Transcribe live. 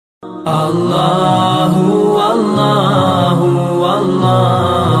Allahu Allahu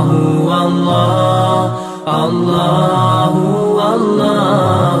Allahu Allahu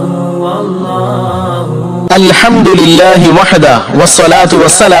Allahu Allahu Alhamdulillahi wahda wassalatu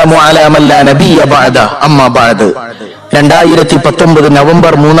wassalamu ala man la nabiyya ba'da amma ba'd 2019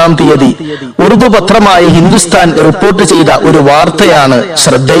 November 3-ാം തീയതി Urdu പത്രമായ Hindustan report ചെയ്ത ഒരു വാർത്തയാണ്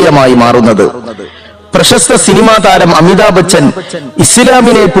ശ്രദ്ധേയമായി മാറുന്നത്. പ്രശസ്ത സിനിമാ താരം അമിതാഭ് ബച്ചൻ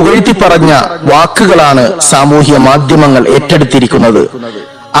ഇസ്ലാമിനെ പുകഴ്ത്തി പറഞ്ഞ വാക്കുകളാണ് സാമൂഹ്യ മാധ്യമങ്ങൾ ഏറ്റെടുത്തിരിക്കുന്നത്.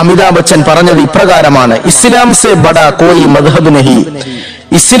 അമിതാഭ് ബച്ചൻ പറഞ്ഞത് ഇപ്രകാരമാണ്: ഇസ്ലാം സെ ബഡാ കോയി മദ്ഹബ് നഹി,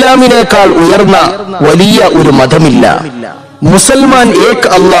 ഇസ്ലാമിനേക്കാൾ ഉയർന്ന വലിയ ഒരു മതമില്ല. മുസൽമാൻ ഏക്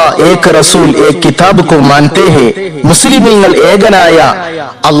അല്ലാ ഏക് റസൂൽ ഏക് കിതാബ് കോ മാൻതേ ഹേ, മുസ്ലിമീങ്ങൾ ഏകനായ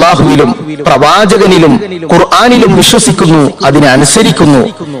അള്ളാഹുവിലും പ്രവാചകനിലും ഖുർആനിലും വിശ്വസിക്കുന്നു, അതിനെ അനുസരിക്കുന്നു.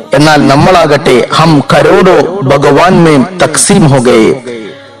 എന്നാൽ നമ്മളാകട്ടെ ഹം കരോടോ ഭഗവാൻ മേം തക്സീം ഹോ ഗയേ,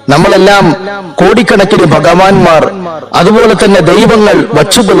 നമ്മളെല്ലാം കോടിക്കണക്കിന് ഭഗവാന്മാർ അതുപോലെ തന്നെ ദൈവങ്ങൾ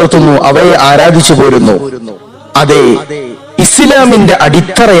വച്ചുപുലർത്തുന്നു, അവയെ ആരാധിച്ചു പോരുന്നു. അതെ, ഇസ്ലാമിന്റെ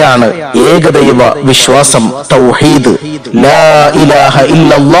അടിത്തറയാണ് ഏകദൈവ വിശ്വാസം, തൗഹീദ്, ലാ ഇലാഹ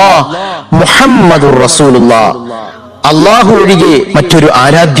ഇല്ലല്ലാഹ് മുഹമ്മദുർ റസൂലുള്ളാഹ്. അള്ളാഹു ഒഴികെ മറ്റൊരു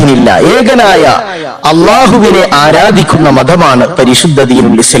ആരാധ്യനില്ല. ഏകനായ അള്ളാഹുവിനെ ആരാധിക്കുന്ന മതമാണ് പരിശുദ്ധ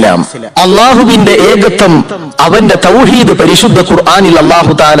ദീനുൽ ഇസ്ലാം. അള്ളാഹുവിന്റെ ഏകത്വം, അവന്റെ തൗഹീദ് പരിശുദ്ധ ഖുർആനിൽ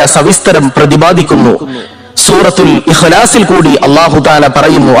അള്ളാഹു തആല സവിസ്തരം പ്രതിപാദിക്കുന്നു. സൂറത്തുൽ ഇഖ്ലാസിൽ കൂടി അല്ലാഹു തആല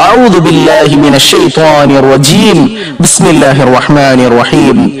പറയുന്നു: അഊദു ബില്ലാഹി മിനശ് ശൈത്വാനിർ റജീം ബിസ്മില്ലാഹിർ റഹ്മാനിർ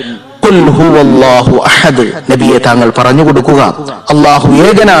റഹീം ഖുൽ ഹുവല്ലാഹു അഹദ്. നബിയെ താങ്കൾ പറഞ്ഞു കൊടുക്കുക, അല്ലാഹു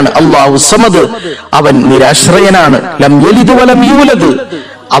ഏകനാണ്, അല്ലാഹു സമദ്, അവൻ നിരാശ്രയനാണ്. ലം യലിദ് വലം യൂലദ്,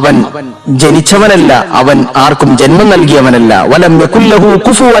 അവൻ ജനിച്ചവനല്ല, അവൻ ആർക്കും ജന്മം നൽകിയവനല്ല. വലം യകുൽ ലഹു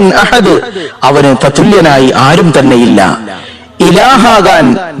കുഫുവൻ അഹദ്, അവന് തതുല്യനായി ആരും തന്നെയില്ല. ഇലാഹാകാൻ,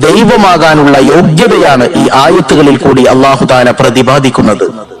 ദൈവമാകാനുള്ള യോഗ്യതയാണ് ഈ ആയത്തുകളിൽ കൂടി അല്ലാഹു തആല പ്രതിപാദിക്കുന്നത്.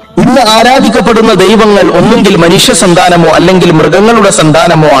 ഇന്ന് ആരാധിക്കപ്പെടുന്ന ദൈവങ്ങൾ ഒന്നുകിൽ മനുഷ്യ സന്താനമോ അല്ലെങ്കിൽ മൃഗങ്ങളുടെ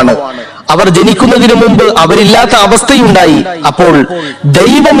സന്താനമോ ആണ്. അവർ ജനിക്കുന്നതിന് മുമ്പ് അവരില്ലാത്ത അവസ്ഥയുണ്ടായി, അപ്പോൾ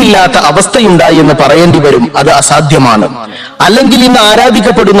ദൈവമില്ലാത്ത അവസ്ഥയുണ്ടായി എന്ന് പറയേണ്ടി വരും. അത് അസാധ്യമാണ്. അല്ലെങ്കിൽ ഇന്ന്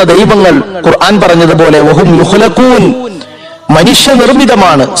ആരാധിക്കപ്പെടുന്ന ദൈവങ്ങൾ ഖുർആൻ പറഞ്ഞതുപോലെ വഹും യുഖ്ലഖൂൻ, മനുഷ്യ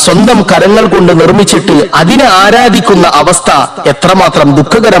നിർമ്മിതമാണ്, സ്വന്തം കരങ്ങൾ കൊണ്ട് നിർമ്മിച്ചിട്ട് അതിനെ ആരാധിക്കുന്ന അവസ്ഥ എത്രമാത്രം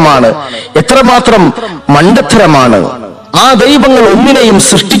ദുഃഖകരമാണ്, എത്രമാത്രം മണ്ടത്തരമാണ്. ആ ദൈവങ്ങൾ ഒന്നിനെയും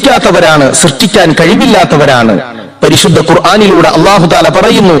സൃഷ്ടിക്കാത്തവരാണ്, സൃഷ്ടിക്കാൻ കഴിവില്ലാത്തവരാണ്. പരിശുദ്ധ ഖുർആനിലൂടെ അല്ലാഹു തആല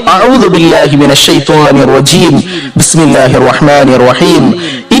പറയുന്നു: അഊദു ബില്ലാഹി മിനശ് ശൈത്വാനിർ റജീം ബിസ്മില്ലാഹിർ റഹ്മാനിർ റഹീം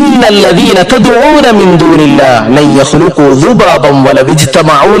ഇന്നൽ ലദീന തദ്ഊന മിൻ ദൂനില്ലാഹി ലൻ യഖ്ലുഖൂ ദുബാബൻ വല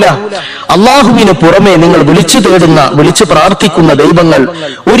ഇജ്തമഊ ലഹു. അല്ലാഹുവിന് പുറമെ നിങ്ങൾ വിളിച്ചു പ്രാർത്ഥിക്കുന്ന ദൈവങ്ങൾ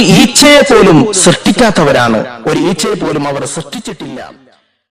ഒരു ഈച്ചയെ പോലും സൃഷ്ടിക്കാത്തവരാണ്, ഒരു ഈച്ചയെ പോലും അവർ സൃഷ്ടിച്ചിട്ടില്ല.